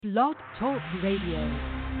Blog Talk Radio.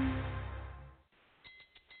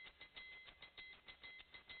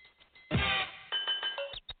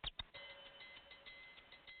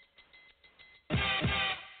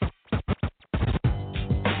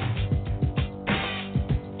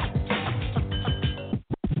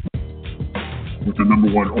 With the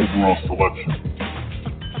number one overall selection.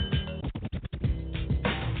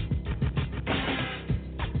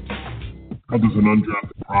 How does an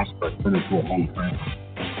undrafted prospect turn into a Hall of Famer?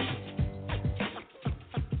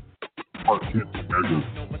 Heart can't be measured.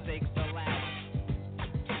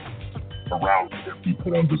 Around can't be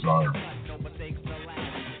put on desire.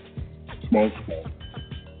 Small school,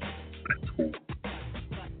 big school. You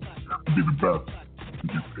have to be the best to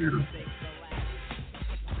get paid.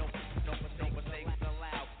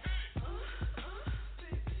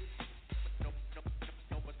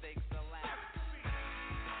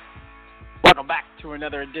 Welcome back to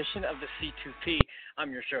another edition of the C2P.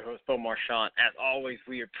 I'm your show host, Bo Marchionte. As always,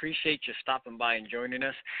 we appreciate you stopping by and joining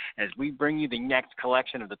us as we bring you the next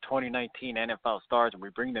collection of the 2019 NFL stars, and we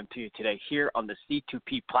bring them to you today here on the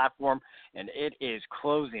C2P platform. And it is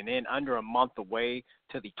closing in under a month away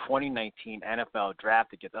to the 2019 NFL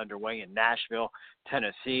draft that gets underway in Nashville,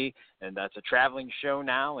 Tennessee. And that's a traveling show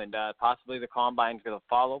now, and possibly the Combine's going to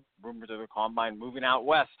follow. Rumors of the Combine moving out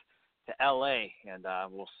west to L.A., and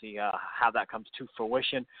we'll see how that comes to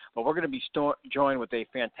fruition. But we're going to be joined with a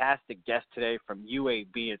fantastic guest today from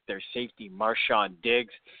UAB. It's their safety, Marshawn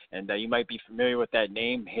Diggs, and you might be familiar with that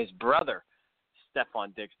name. His brother,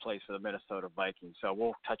 Stephon Diggs, plays for the Minnesota Vikings. So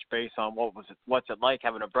we'll touch base on what's it like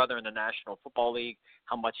having a brother in the National Football League,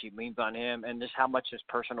 how much he leans on him, and just how much his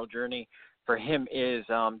personal journey for him is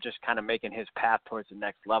just kind of making his path towards the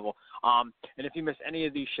next level. And if you miss any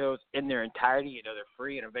of these shows in their entirety, you know they're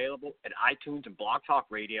free and available at iTunes and Blog Talk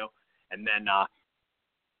Radio. And then,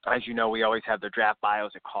 as you know, we always have their draft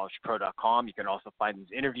bios at College2Pro.com. You can also find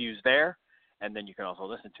these interviews there, and then you can also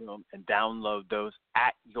listen to them and download those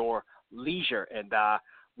at your leisure. And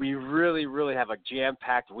we really, really have a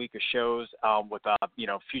jam-packed week of shows with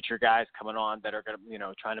future guys coming on that are going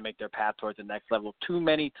to trying to make their path towards the next level. Too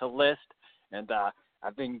many to list. And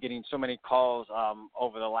I've been getting so many calls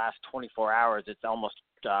over the last 24 hours. It's almost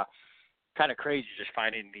kind of crazy just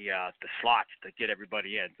finding the slots to get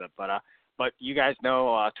everybody in. But you guys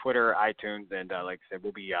know Twitter, iTunes, and like I said,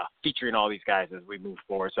 we'll be featuring all these guys as we move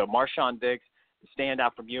forward. So Marshawn Diggs, the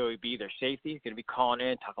standout from UAB, their safety, is going to be calling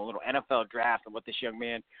in, talking a little NFL draft and what this young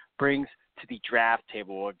man brings to the draft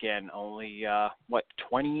table. Again, only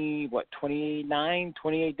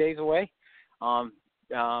 28 days away.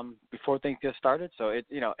 Before things get started, so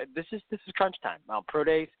this is crunch time. Pro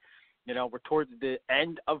days, we're towards the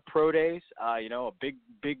end of pro days. A big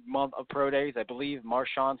month of pro days. I believe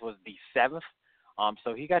Marshawn's was the 7th.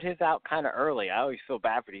 So he got his out kind of early. I always feel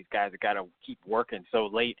bad for these guys that got to keep working so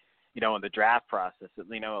late, in the draft process. At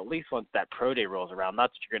least once that pro day rolls around, not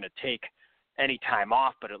that you're going to take any time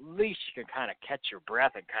off, but at least you can kind of catch your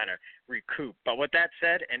breath and kind of recoup. But with that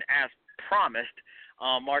said, and as promised,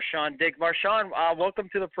 Marshawn Diggs. Marshawn, welcome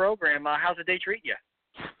to the program. How's the day treating you?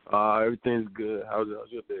 Everything's good. How's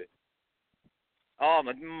your day? Oh,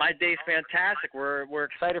 my day's fantastic. We're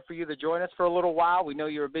excited for you to join us for a little while. We know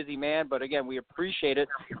you're a busy man, but again, we appreciate it.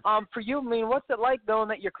 For you, what's it like knowing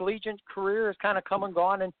that your collegiate career is kind of come and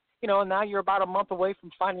gone, and now you're about a month away from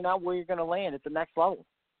finding out where you're going to land at the next level?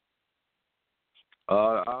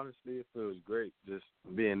 Honestly, it feels great just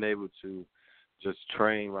being able to just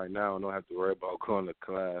train right now and don't have to worry about going to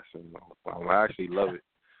class, and I actually love it.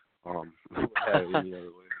 Any other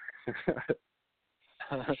way.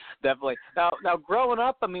 Definitely. Now, growing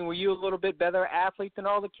up, were you a little bit better athlete than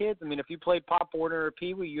all the kids? If you played Pop Warner or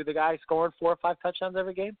Pee Wee, you the guy scoring 4 or 5 touchdowns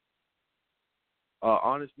every game?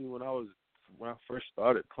 Honestly, when I first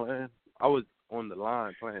started playing, I was on the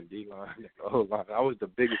line playing D-line the whole line. I was the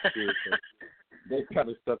biggest kid, so they kind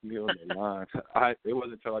of stuck me on the line. It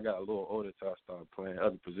wasn't until I got a little older until I started playing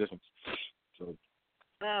other positions. So.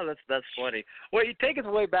 Oh, that's funny. Well, you take us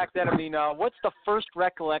way back then. What's the first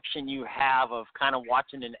recollection you have of kind of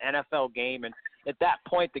watching an NFL game, and at that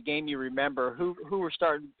point, the game you remember? Who were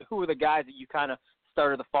the guys that you kind of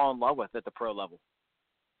started to fall in love with at the pro level?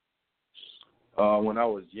 When I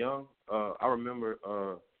was young, I remember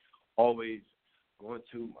always going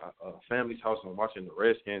to my family's house and watching the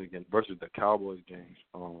Redskins again versus the Cowboys games.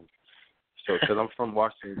 So because I'm from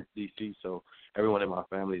Washington, D.C., so everyone in my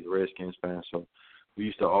family is a Redskins fan. So we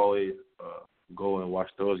used to always go and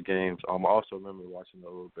watch those games. I also remember watching a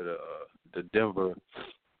little bit of the Denver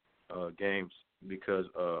games because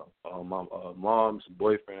my mom's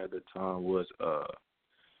boyfriend at the time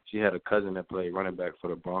she had a cousin that played running back for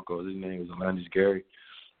the Broncos. His name was Landis Gary.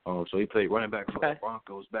 So he played running back for the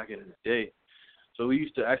Broncos back in the day. So we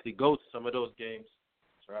used to actually go to some of those games,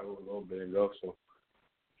 travel a little bit and go. So.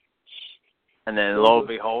 And then lo and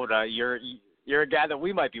behold, you're a guy that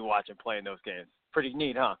we might be watching playing those games. Pretty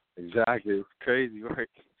neat, huh? Exactly. It's crazy, right?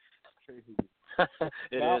 Crazy.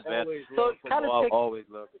 It is, man. So kind of I've always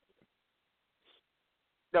loved it.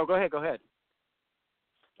 No, go ahead.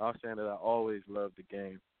 I was saying that I always loved the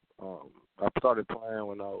game. I started playing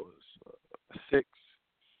when I was 6,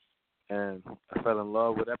 and I fell in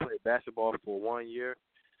love with it. I played basketball for 1 year,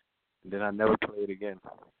 and then I never played again.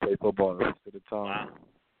 I played football the rest of the time. Wow.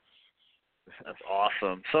 That's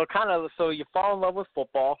awesome. So you fall in love with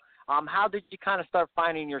football. How did you kind of start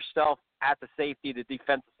finding yourself at the safety, the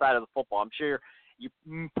defensive side of the football? I'm sure you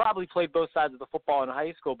probably played both sides of the football in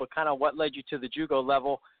high school, but kind of what led you to the JUCO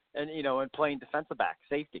level and, and playing defensive back,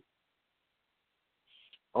 safety?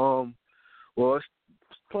 Well,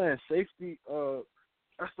 playing safety,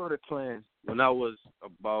 I started playing when I was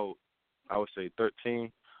about, I would say,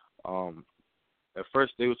 13. At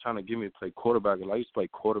first, they were trying to get me to play quarterback. I used to play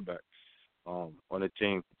quarterback on the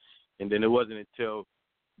team. And then it wasn't until,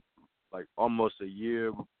 like, almost a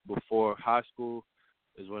year before high school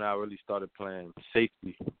is when I really started playing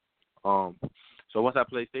safety. So once I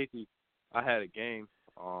played safety, I had a game,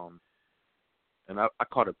 and I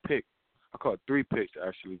caught a pick. I caught 3 picks,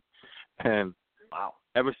 actually. And wow,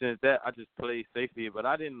 ever since that, I just played safety. But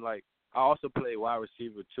I also played wide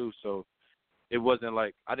receiver, too. So it wasn't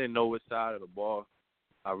like I didn't know which side of the ball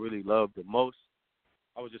I really loved the most.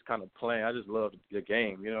 I was just kind of playing. I just loved the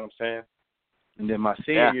game, you know what I'm saying? And then my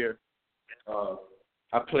senior year,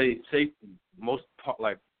 I played safety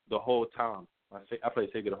the whole time. I played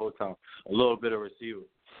safety the whole time, a little bit of receiver.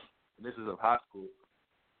 And this is in high school.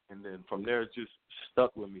 And then from there, it just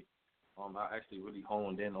stuck with me. I actually really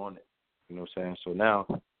honed in on it, you know what I'm saying? So now,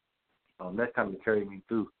 that kind of carried me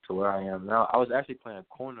through to where I am now. I was actually playing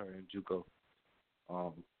corner in JUCO.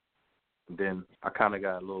 And then I kind of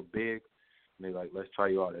got a little big. And they like, let's try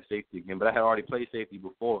you out at safety again. But I had already played safety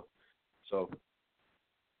before. So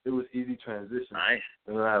it was easy transition. Nice.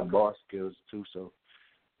 And I have ball skills, too, so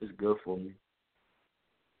it's good for me.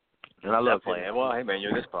 And I love playing. Well, hey, man,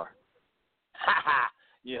 you're this far.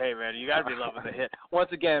 Yeah, hey, man, you got to be loving the hit.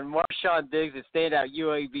 Once again, Marchionte Diggs is standout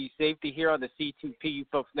UAB safety here on the C2P. You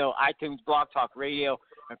folks know iTunes, Blog Talk Radio,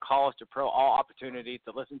 and College2Pro, all opportunities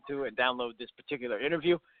to listen to and download this particular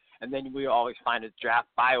interview. And then we always find a draft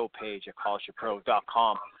bio page at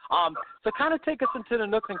collegepro.com. So kind of take us into the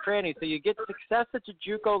nooks and crannies. So you get success at the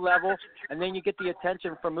JUCO level, and then you get the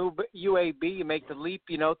attention from UAB. You make the leap,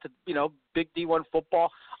 to big D1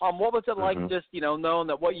 football. What was it like just, knowing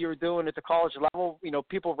that what you were doing at the college level,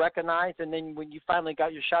 people recognized, and then when you finally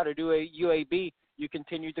got your shot at UAB, you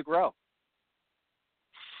continued to grow?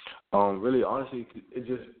 Really, honestly,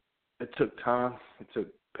 it took time. It took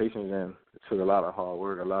patience, and it took a lot of hard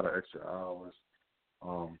work, a lot of extra hours.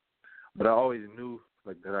 But I always knew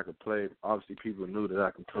that I could play. Obviously, people knew that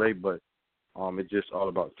I could play, but it's just all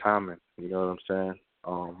about timing. You know what I'm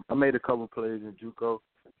saying? I made a couple plays in JUCO,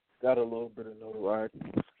 got a little bit of notoriety,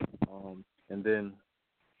 and then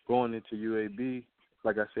going into UAB,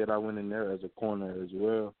 like I said, I went in there as a corner as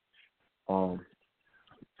well,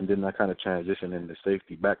 and then I kind of transitioned into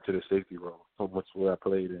safety, back to the safety role, so much where I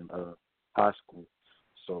played in high school.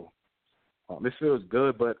 So it feels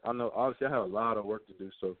good, but I know obviously I have a lot of work to do,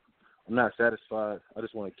 so I'm not satisfied. I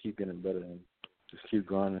just want to keep getting better and just keep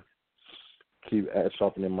grinding, keep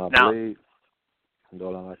sharpening my blade, and do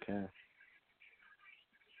all I can.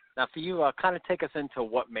 Now, for you, kind of take us into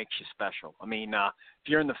what makes you special. I mean, if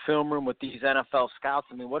you're in the film room with these NFL scouts,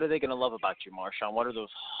 what are they going to love about you, Marchionte? What are those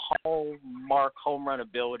hallmark home run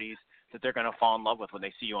abilities that they're going to fall in love with when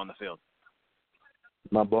they see you on the field?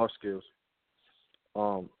 My ball skills.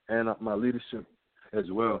 And my leadership as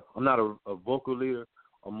well. I'm not a vocal leader.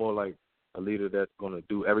 I'm more like a leader that's going to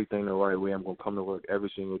do everything the right way. I'm going to come to work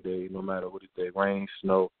every single day, no matter what it is, rain,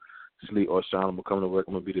 snow, sleet, or shine. I'm going to come to work.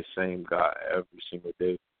 I'm going to be the same guy every single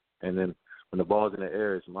day. And then when the ball's in the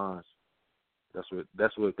air, it's mine.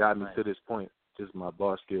 That's what got me to this point, just my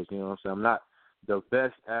ball skills. You know what I'm saying? I'm not the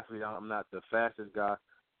best athlete. I'm not the fastest guy,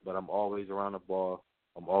 but I'm always around the ball.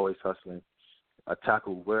 I'm always hustling. I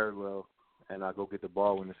tackle very well. And I go get the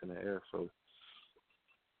ball when it's in the air. So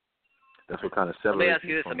that's what kind of separates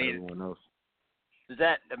me from everyone else. Is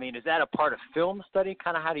that a part of film study?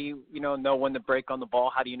 Kind of how do you, know when to break on the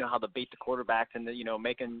ball? How do you know how to bait the quarterbacks and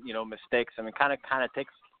making, mistakes? Kind of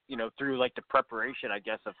takes, through like the preparation, I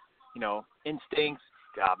guess, of, instincts,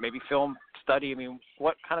 maybe film study.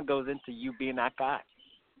 What kind of goes into you being that guy?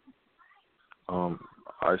 All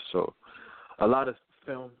right, so a lot of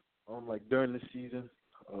film, like during the season.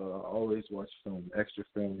 always watch film, extra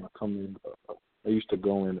film. I come in. I used to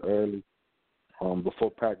go in early, before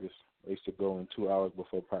practice. I used to go in 2 hours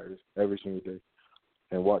before practice every single day,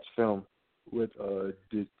 and watch film with a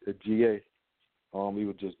GA. We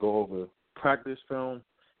would just go over practice film,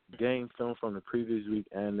 game film from the previous week,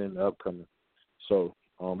 and then the upcoming. So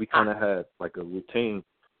we kind of had like a routine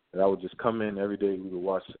that I would just come in every day. We would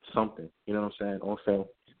watch something, you know what I'm saying, on film.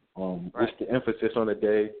 What's the emphasis on the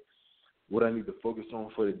day, what I need to focus on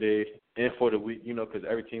for the day and for the week, you know, because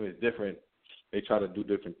every team is different. They try to do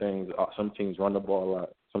different things. Some teams run the ball a lot.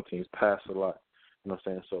 Some teams pass a lot. You know what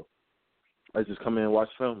I'm saying? So I just come in and watch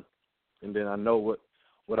film, and then I know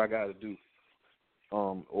what I got to do,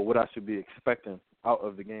 or what I should be expecting out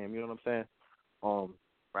of the game. You know what I'm saying?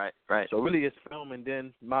 Right. So really it's film, and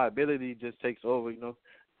then my ability just takes over, you know,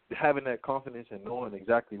 having that confidence and knowing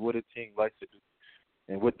exactly what a team likes to do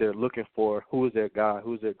and what they're looking for, who is their guy,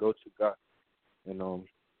 who's their go-to guy. And,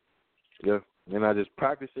 and I just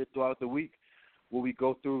practice it throughout the week. When we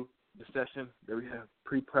go through the session that we have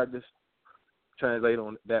pre-practice, translate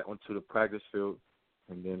on that onto the practice field,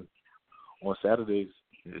 and then on Saturdays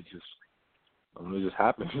it just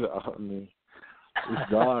happens. I mean,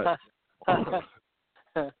 it's God.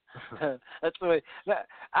 That's the way.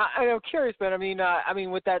 I'm curious, man. I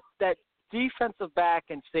mean, with that defensive back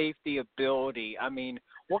and safety ability, I mean,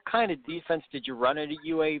 what kind of defense did you run at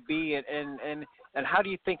UAB, and how do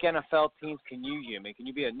you think NFL teams can use you? I mean, can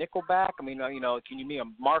you be a nickel back? I mean, can you be a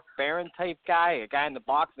Mark Barron type guy, a guy in the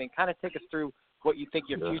box? I mean, kind of take us through what you think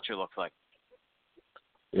your future looks like.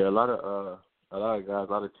 Yeah, a lot of guys,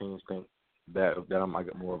 a lot of teams think that I'm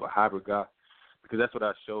like more of a hybrid guy, because that's what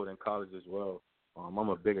I showed in college as well. I'm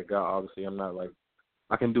a bigger guy. Obviously, I'm not like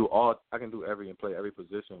I can do every and play every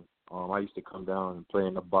position. I used to come down and play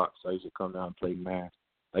in the box. I used to come down and play man.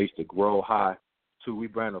 I used to grow high. We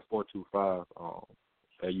ran a 4-2-5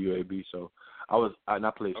 at UAB. So I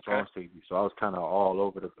played strong safety. So I was kind of all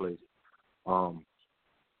over the place.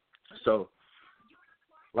 So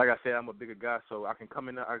like I said, I'm a bigger guy, so I can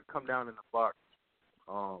come down in the box.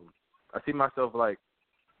 I see myself like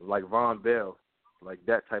Von Bell, like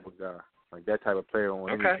that type of guy. Like that type of player on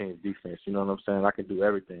any team's defense. You know what I'm saying? I can do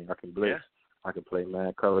everything. I can blitz. Yeah. I can play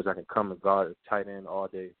man coverage. I can come and guard tight end all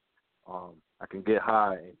day. I can get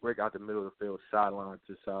high and break out the middle of the field, sideline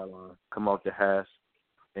to sideline, come off the hash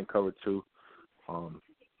and cover 2.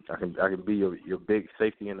 I can be your big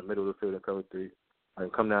safety in the middle of the field and cover 3. I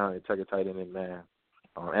can come down and take a tight end and man.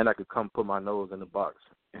 And I could come put my nose in the box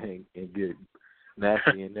and get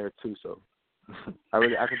nasty in there too. So I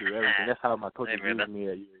can do everything. That's how my coaches use me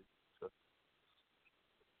at UAB.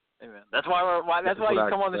 Amen. That's why you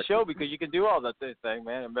come on the show, because you can do all that thing,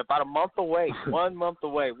 man. About a month away, 1 month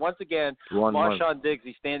away. Once again, Marchionte Diggs,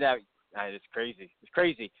 he stand out. It's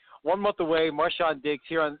crazy. 1 month away, Marchionte Diggs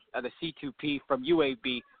here on the C2P from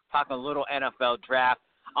UAB, talking a little NFL draft.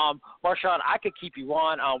 Marchionte, I could keep you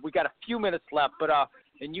on. We got a few minutes left, but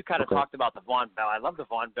and you kind of talked about the Von Bell. I love the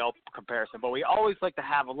Von Bell comparison, but we always like to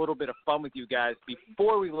have a little bit of fun with you guys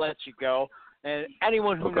before we let you go. And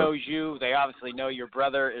anyone who knows you, they obviously know your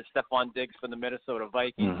brother is Stefon Diggs from the Minnesota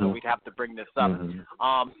Vikings, so we'd have to bring this up.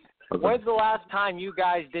 When's the last time you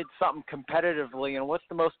guys did something competitively, and what's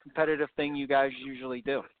the most competitive thing you guys usually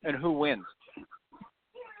do, and who wins?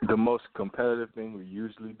 The most competitive thing we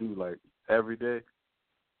usually do, like every day?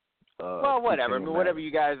 Well, whatever. I mean, whatever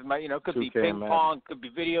you guys might, could be ping pong, could be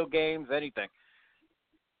video games, anything.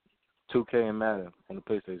 2K and Madden on the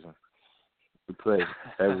PlayStation. We play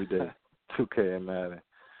every day. 2K and Madden.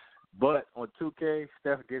 But on 2K,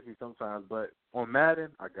 Steph gets me sometimes. But on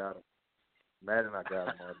Madden, I got him. I got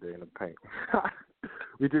him all day in the paint.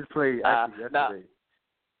 We just played yesterday.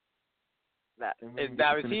 Now,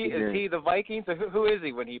 is he the Vikings, or who is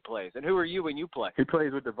he when he plays? And who are you when you play? He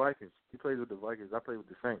plays with the Vikings. I play with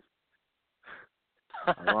the Saints.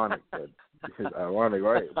 Ironic, but it's ironic,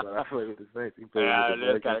 right? But I play with the Saints. He plays with the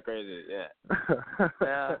Vikings. It's kind of crazy,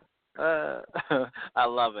 yeah. I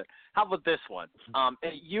love it. How about this one?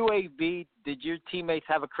 At UAB, did your teammates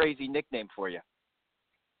have a crazy nickname for you?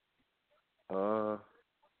 No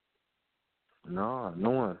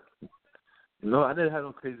one. No, I didn't have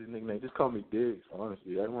no crazy nickname. Just call me Diggs,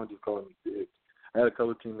 honestly. Everyone just called me Diggs. I had a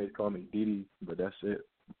couple of teammates call me Didi, but that's it.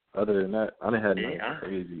 Other than that, I didn't have nothing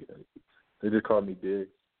crazy. They just called me Diggs.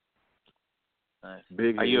 Nice.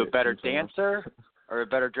 Big Are you a better dancer or a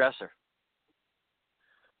better dresser?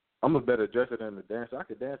 I'm a better dresser than the dancer. I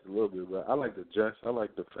could dance a little bit, but I like the dress. I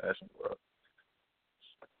like the fashion world.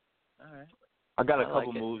 All right. I got a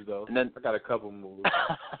couple moves, though. And then, I got a couple moves,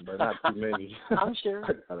 but not too many. I'm sure.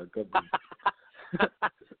 I got a couple.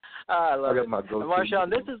 I love I got it. my go-to.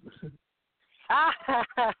 Marchionte,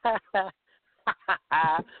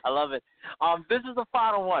 I love it. This is the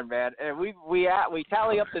final one, man, and we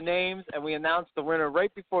tally up the names and we announce the winner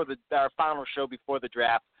right before our final show before the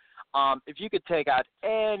draft. If you could take out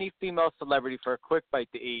any female celebrity for a quick bite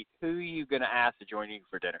to eat, who are you gonna ask to join you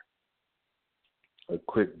for dinner? A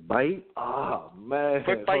quick bite? Oh man.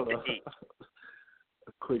 Quick bite to eat.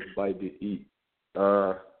 A quick bite to eat.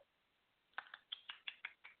 Yara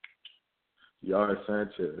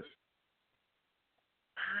Sanchez.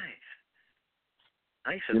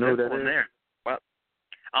 Nice. You know who that one is? There. Well,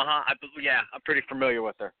 I'm pretty familiar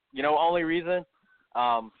with her. You know, only reason,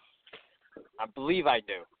 I believe I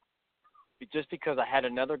do. Just because I had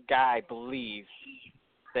another guy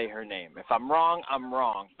say her name. If I'm wrong, I'm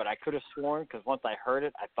wrong. But I could have sworn because once I heard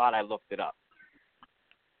it, I thought I looked it up.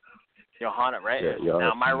 Johanna, right? Yeah,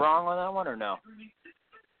 now, am I wrong on that one or no?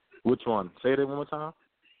 Which one? Say that one more time.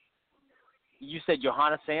 You said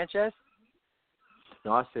Johanna Sanchez?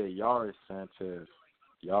 No, I said Yaris Sanchez.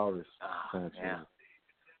 Yaris Sanchez. Yeah.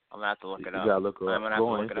 I'm going to have to look it up. You got to look her up. I'm going to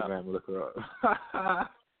Go have on to look Instagram and look her up.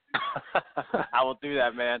 I will do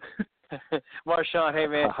that, man. Marchionte, hey,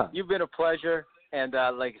 man, you've been a pleasure. And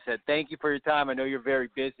like I said, thank you for your time. I know you're very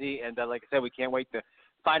busy. And like I said, we can't wait to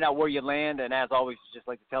find out where you land. And as always, just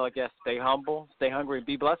like to tell our guests, stay humble, stay hungry, and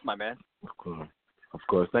be blessed, my man. Of course.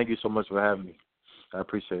 Thank you so much for having me. I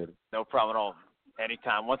appreciate it. No problem at all.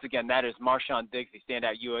 Anytime. Once again, that is Marchionte Diggs, the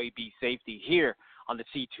standout UAB safety here on the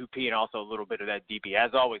C2P and also a little bit of that DB.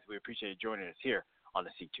 As always, we appreciate you joining us here on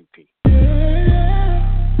the C2P.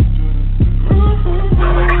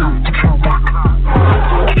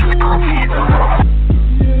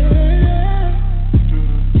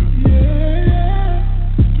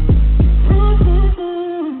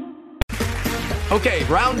 Okay,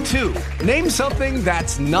 round two. Name something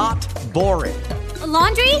that's not boring. A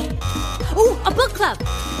laundry? Ooh, a book club.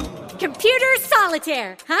 Computer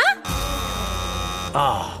solitaire, huh?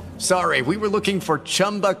 Ah, sorry, we were looking for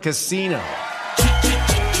Chumba Casino.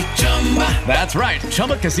 That's right,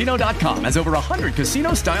 ChumbaCasino.com has over 100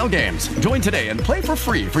 casino-style games. Join today and play for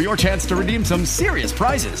free for your chance to redeem some serious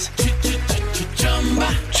prizes.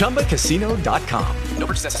 ChumbaCasino.com. No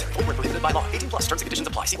purchase necessary. Void where prohibited by law. 18+ terms and conditions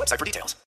apply. See website for details.